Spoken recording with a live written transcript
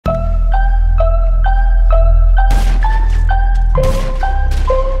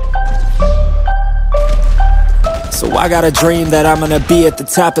I got a dream that I'm gonna be at the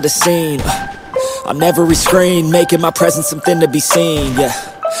top of the scene, on every screen, making my presence something to be seen, yeah.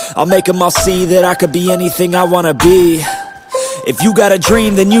 I'll make them all see that I could be anything I wanna be. If you got a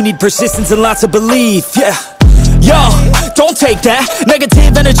dream, then you need persistence and lots of belief, yeah. Yo, don't take that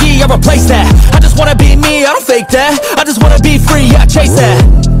negative energy, I replace that. I just wanna be me, I don't fake that. I just wanna be free, yeah, I chase that.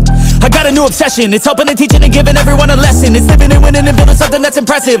 I got a new obsession, it's helping and teaching and giving everyone a lesson. It's living and winning and building something that's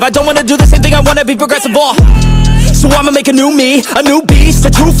impressive. I don't wanna do the same thing, I wanna be progressive, so I'ma make a new me, a new beast,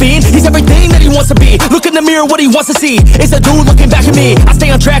 a true fiend. He's everything that he wants to be. Look in the mirror, what he wants to see is a dude looking back at me. I stay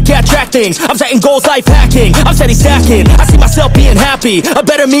on track, yeah, track things. I'm setting goals, life hacking. I'm steady stacking. I see myself being happy. A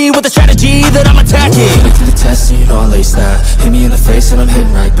better me with a strategy that I'm attacking. Put it to the test and you know I'll ace that. Hit me in the face and I'm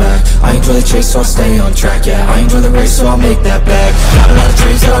hitting right back. I enjoy the chase, so I'll stay on track, yeah. I enjoy the race, so I'll make that bag. Got a lot of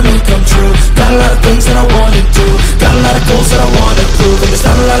dreams that I'll make come true. Got a lot of things that I wanna do. Got a lot of goals that I wanna prove. And there's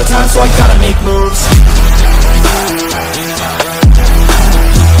not a lot of time, so I gotta make moves.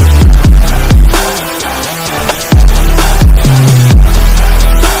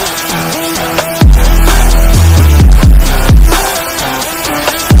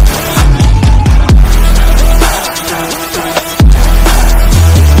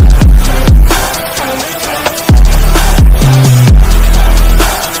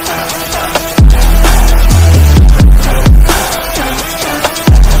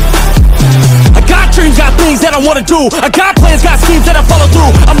 That I wanna do, I got plans, got schemes that I follow through.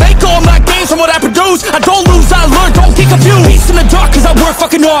 I make all my gains from what I produce. I don't lose, I learn, don't get confused. Peace in the dark, cause I work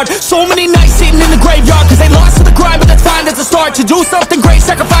fucking hard. So many nights sitting in the graveyard, cause they lost to the grind, but that's fine, that's a start. To do something great,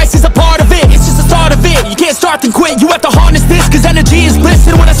 sacrifice is a part of it. It's just the start of it, you can't start then quit. You have to harness this, cause energy is bliss.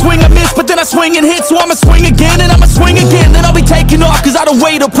 And when I swing I miss, but then I swing and hit. So I'ma swing again, and I'ma swing again. Then I'll be taking off, cause I don't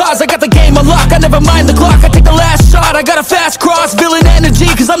wait or pause. I got the game unlocked, I never mind the clock. I take the last shot, I got a fast cross. Villain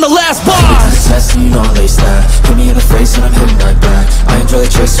energy, cause I'm the last boss. Test and you know I'll ace that. Hit me in the face and I'm hitting right back. I enjoy the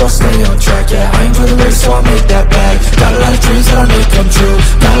chase, so I'll stay on track, yeah. I enjoy the race, so I'll make that bag. Got a lot of dreams that I'll make come true.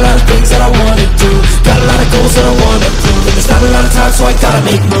 Got a lot of things that I wanna do. Got a lot of goals that I wanna prove. And there's not a lot of time, so I gotta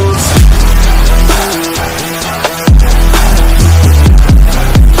make moves.